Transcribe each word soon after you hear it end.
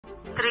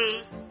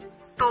3,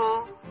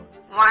 2,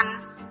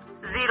 1,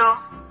 0.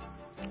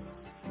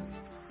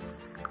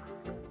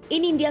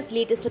 In India's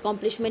latest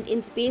accomplishment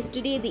in space,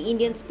 today the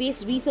Indian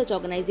Space Research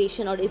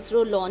Organisation or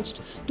ISRO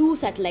launched 2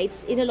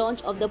 satellites in a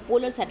launch of the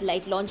Polar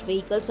Satellite Launch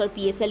Vehicles or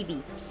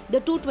PSLV.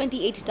 The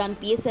 228-ton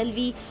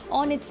PSLV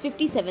on its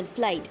 57th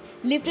flight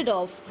lifted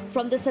off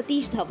from the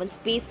Satish Dhawan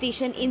space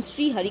station in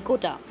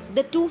Sriharikota.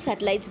 The 2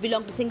 satellites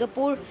belong to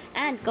Singapore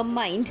and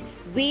combined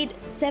weighed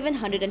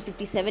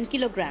 757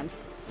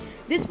 kilograms.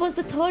 This was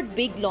the third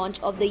big launch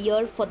of the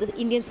year for the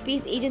Indian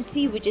Space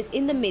Agency, which is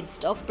in the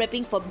midst of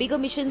prepping for bigger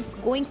missions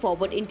going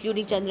forward,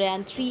 including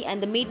Chandrayaan-3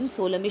 and the maiden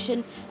solar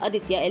mission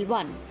Aditya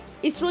L1.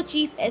 ISRO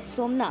Chief S.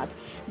 Somnath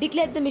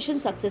declared the mission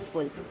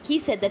successful. He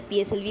said that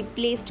PSLV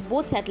placed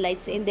both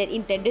satellites in their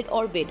intended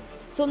orbit.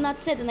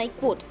 Somnath said, and I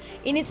quote,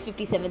 "In its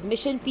 57th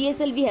mission,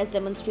 PSLV has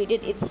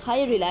demonstrated its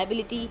higher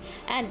reliability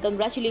and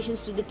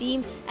congratulations to the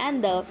team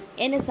and the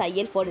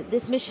NSIL for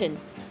this mission."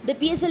 The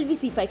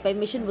PSLV-C55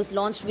 mission was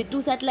launched with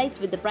 2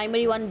 satellites, with the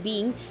primary one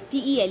being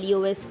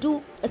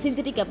TELEOS-2, a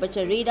synthetic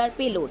aperture radar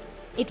payload.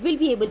 It will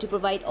be able to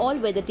provide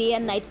all-weather day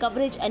and night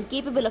coverage and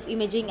capable of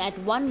imaging at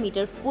 1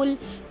 meter full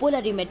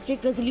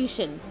polarimetric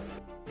resolution.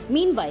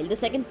 Meanwhile, the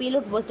second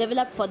payload was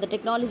developed for the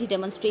technology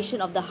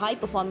demonstration of the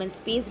high-performance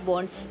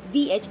space-borne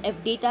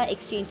VHF Data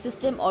Exchange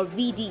System or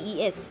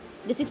VDES.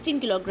 The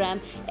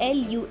 16-kilogram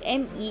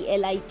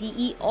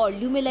LUMELITE or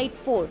Lumelite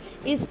 4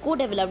 is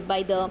co-developed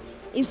by the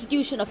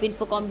Institution of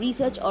Infocom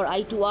Research or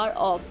I2R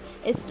of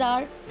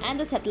STAR and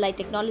the Satellite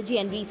Technology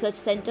and Research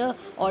Center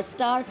or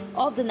STAR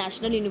of the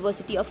National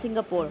University of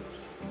Singapore.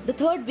 The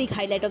third big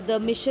highlight of the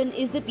mission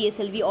is the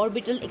PSLV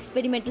Orbital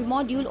Experimental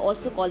Module,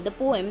 also called the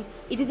POEM.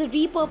 It is a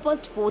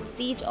repurposed 4th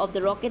stage of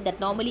the rocket that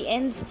normally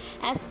ends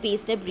as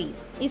space debris.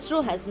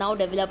 ISRO has now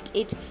developed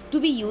it to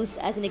be used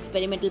as an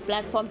experimental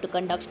platform to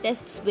conduct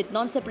tests with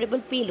non-separable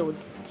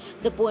payloads.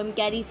 The POEM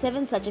carries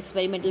 7 such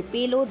experimental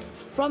payloads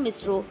from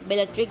ISRO,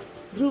 Bellatrix,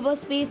 Dhruva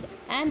Space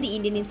and the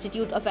Indian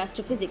Institute of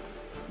Astrophysics.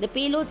 The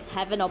payloads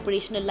have an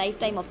operational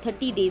lifetime of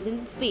 30 days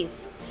in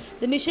space.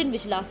 The mission,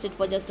 which lasted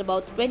for just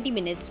about 20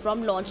 minutes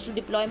from launch to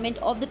deployment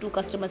of the 2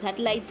 customer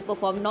satellites,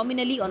 performed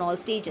nominally on all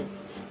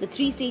stages. The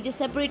 3 stages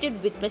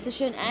separated with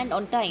precision and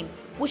on time,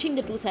 pushing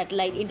the 2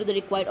 satellites into the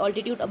required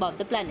altitude above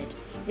the planet.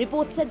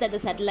 Reports said that the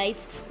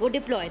satellites were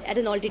deployed at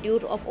an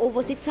altitude of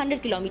over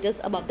 600 kilometers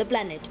above the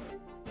planet.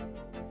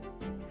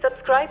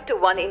 Subscribe to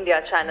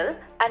Oneindia channel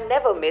and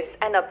never miss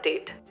an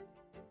update.